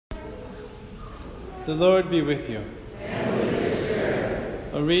The Lord be with you. And with your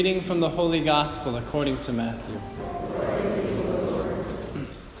spirit. A reading from the Holy Gospel according to Matthew.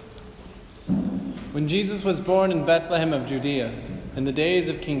 When Jesus was born in Bethlehem of Judea, in the days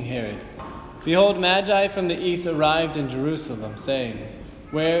of King Herod, behold, Magi from the east arrived in Jerusalem, saying,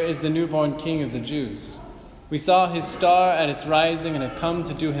 "Where is the newborn King of the Jews? We saw his star at its rising and have come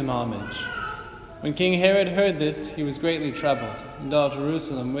to do him homage." When King Herod heard this, he was greatly troubled, and all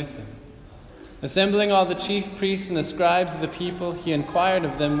Jerusalem with him. Assembling all the chief priests and the scribes of the people, he inquired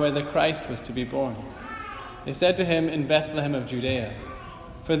of them where the Christ was to be born. They said to him, "In Bethlehem of Judea.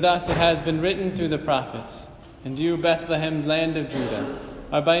 For thus it has been written through the prophets, 'And you, Bethlehem, land of Judah,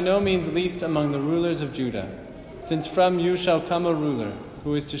 are by no means least among the rulers of Judah, since from you shall come a ruler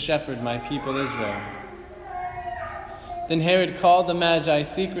who is to shepherd my people Israel.'" Then Herod called the Magi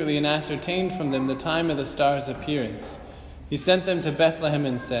secretly and ascertained from them the time of the star's appearance. He sent them to Bethlehem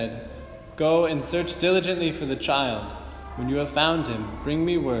and said, "Go and search diligently for the child. When you have found him, bring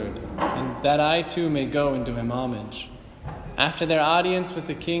me word, and that I too may go and do him homage." After their audience with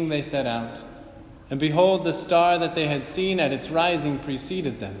the king, they set out. And behold, the star that they had seen at its rising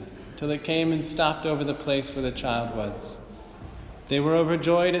preceded them, till it came and stopped over the place where the child was. They were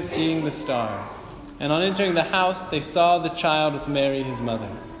overjoyed at seeing the star. And on entering the house, they saw the child with Mary, his mother.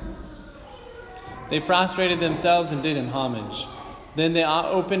 They prostrated themselves and did him homage. Then they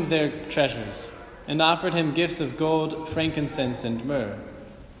opened their treasures and offered him gifts of gold, frankincense, and myrrh.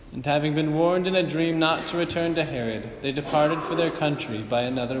 And having been warned in a dream not to return to Herod, they departed for their country by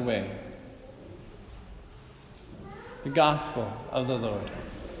another way. The Gospel of the Lord.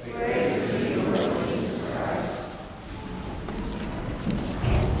 Praise to you, Lord Jesus Christ.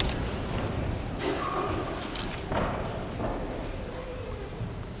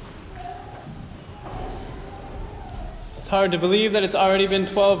 It's hard to believe that it's already been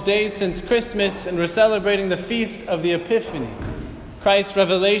 12 days since Christmas, and we're celebrating the feast of the Epiphany, Christ's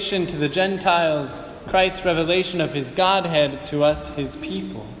revelation to the Gentiles, Christ's revelation of his Godhead to us, his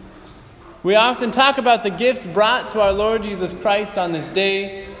people. We often talk about the gifts brought to our Lord Jesus Christ on this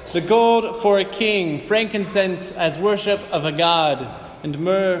day: the gold for a king, frankincense as worship of a god, and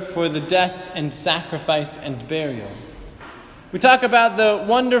myrrh for the death and sacrifice and burial. We talk about the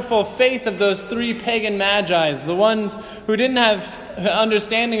wonderful faith of those three pagan Magi's, the ones who didn't have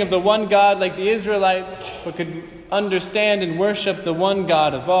understanding of the one God like the Israelites, but could understand and worship the one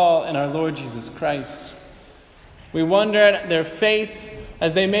God of all in our Lord Jesus Christ. We wonder at their faith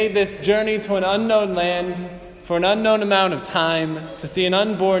as they made this journey to an unknown land for an unknown amount of time to see an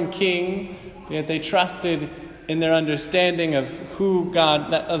unborn king, yet they trusted in their understanding of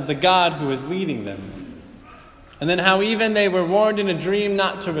the God who was leading them. And then how even they were warned in a dream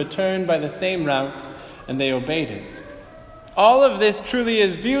not to return by the same route, and they obeyed it. All of this truly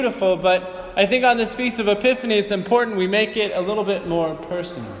is beautiful, but I think on this Feast of Epiphany it's important we make it a little bit more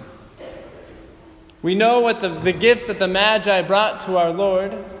personal. We know what the gifts that the Magi brought to our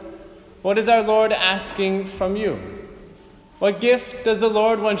Lord. What is our Lord asking from you? What gift does the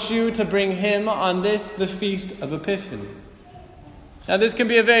Lord want you to bring him on this, the Feast of Epiphany? Now, this can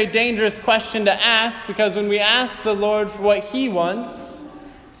be a very dangerous question to ask, because when we ask the Lord for what he wants,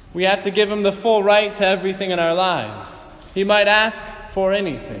 we have to give him the full right to everything in our lives. He might ask for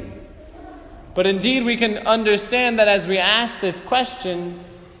anything. But indeed, we can understand that as we ask this question,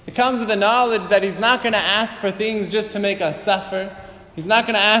 it comes with the knowledge that he's not going to ask for things just to make us suffer. He's not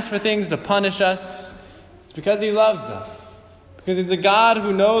going to ask for things to punish us. It's because he loves us. Because he's a God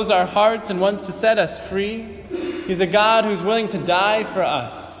who knows our hearts and wants to set us free. He's a God who's willing to die for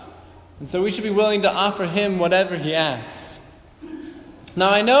us. And so we should be willing to offer him whatever he asks. Now,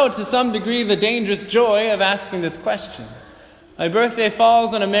 I know to some degree the dangerous joy of asking this question. My birthday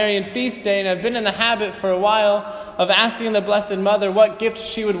falls on a Marian feast day, and I've been in the habit for a while of asking the Blessed Mother what gift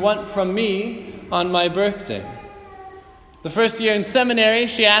she would want from me on my birthday. The first year in seminary,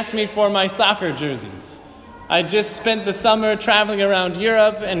 she asked me for my soccer jerseys. I just spent the summer traveling around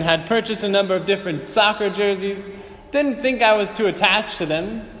Europe and had purchased a number of different soccer jerseys. Didn't think I was too attached to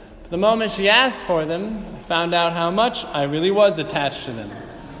them. But the moment she asked for them, I found out how much I really was attached to them.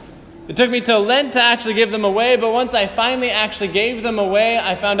 It took me till Lent to actually give them away, but once I finally actually gave them away,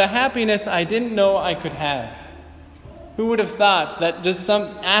 I found a happiness I didn't know I could have. Who would have thought that just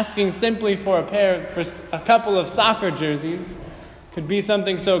asking simply for a couple of soccer jerseys could be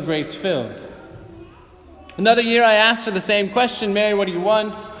something so grace-filled? Another year I asked her the same question, "Mary, what do you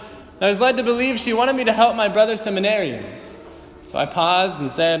want?" And I was led to believe she wanted me to help my brother seminarians. So I paused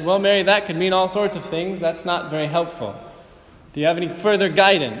and said, "Well, Mary, that could mean all sorts of things. That's not very helpful. Do you have any further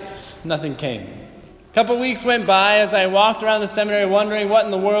guidance?" Nothing came. A couple weeks went by as I walked around the seminary wondering what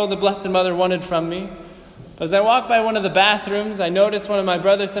in the world the Blessed Mother wanted from me. But as I walked by one of the bathrooms, I noticed one of my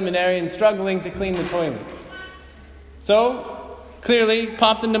brother seminarians struggling to clean the toilets. So, clearly,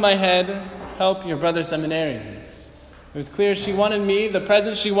 popped into my head, help your brother seminarians. It was clear she wanted me, the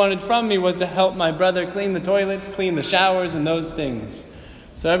present she wanted from me was to help my brother clean the toilets, clean the showers, and those things.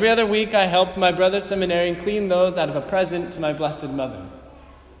 So every other week I helped my brother seminarian clean those out of a present to my Blessed Mother.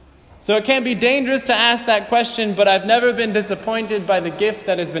 So it can be dangerous to ask that question, but I've never been disappointed by the gift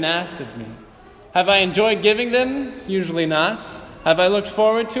that has been asked of me. Have I enjoyed giving them? Usually not. Have I looked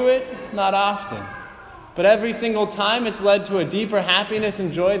forward to it? Not often. But every single time it's led to a deeper happiness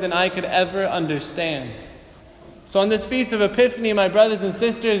and joy than I could ever understand. So on this Feast of Epiphany, my brothers and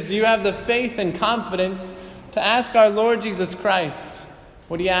sisters, do you have the faith and confidence to ask our Lord Jesus Christ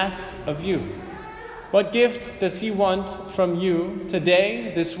what he asks of you? What gift does he want from you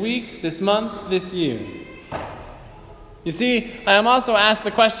today, this week, this month, this year? You see, I am also asked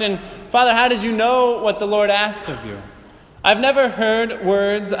the question, Father, how did you know what the Lord asks of you? I've never heard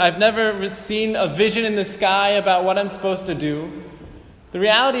words, I've never seen a vision in the sky about what I'm supposed to do. The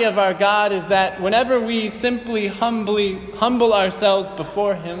reality of our God is that whenever we simply humbly humble ourselves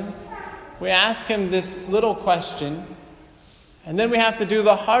before him, we ask him this little question, and then we have to do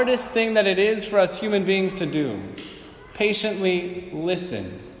the hardest thing that it is for us human beings to do, patiently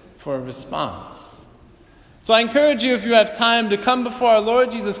listen for a response. So I encourage you, if you have time, to come before our Lord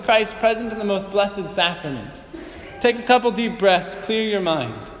Jesus Christ present in the most blessed sacrament. Take a couple deep breaths, clear your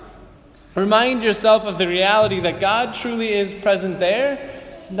mind. Remind yourself of the reality that God truly is present there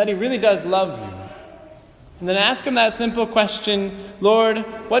and that he really does love you. And then ask him that simple question, Lord,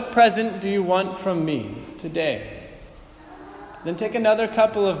 what present do you want from me today? Then take another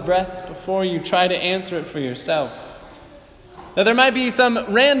couple of breaths before you try to answer it for yourself. Now, there might be some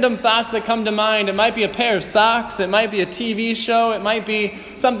random thoughts that come to mind. It might be a pair of socks. It might be a TV show. It might be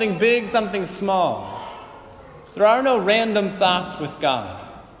something big, something small. There are no random thoughts with God.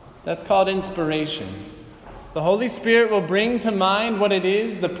 That's called inspiration. The Holy Spirit will bring to mind what it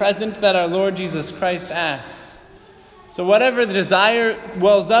is, the present that our Lord Jesus Christ asks. So whatever the desire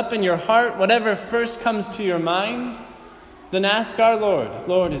wells up in your heart, whatever first comes to your mind, then ask our Lord,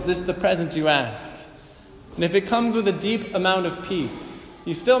 Lord, is this the present you ask? And if it comes with a deep amount of peace,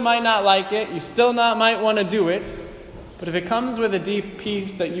 you still might not like it, you still might want to do it, but if it comes with a deep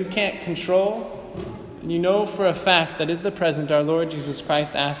peace that you can't control, then you know for a fact that is the present our Lord Jesus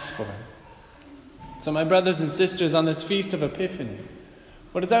Christ asks for. So my brothers and sisters, on this Feast of Epiphany,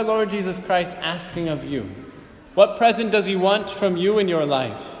 what is our Lord Jesus Christ asking of you? What present does he want from you in your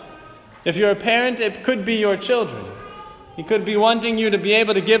life? If you're a parent, it could be your children. He could be wanting you to be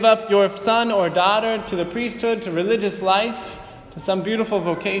able to give up your son or daughter to the priesthood, to religious life, to some beautiful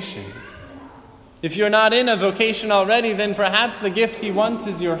vocation. If you're not in a vocation already, then perhaps the gift he wants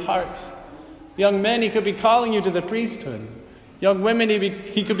is your heart. Young men, he could be calling you to the priesthood. Young women,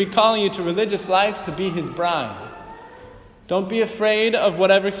 he could be calling you to religious life to be his bride. Don't be afraid of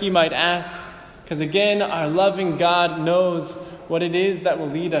whatever he might ask, because again, our loving God knows what it is that will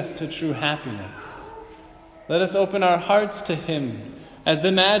lead us to true happiness. Let us open our hearts to him as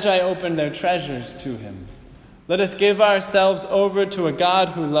the Magi opened their treasures to him. Let us give ourselves over to a God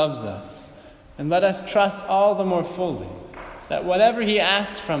who loves us, and let us trust all the more fully that whatever he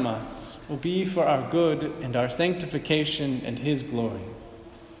asks from us will be for our good and our sanctification and his glory.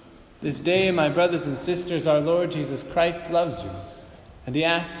 This day, my brothers and sisters, our Lord Jesus Christ loves you, and he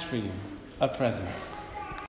asks for you a present.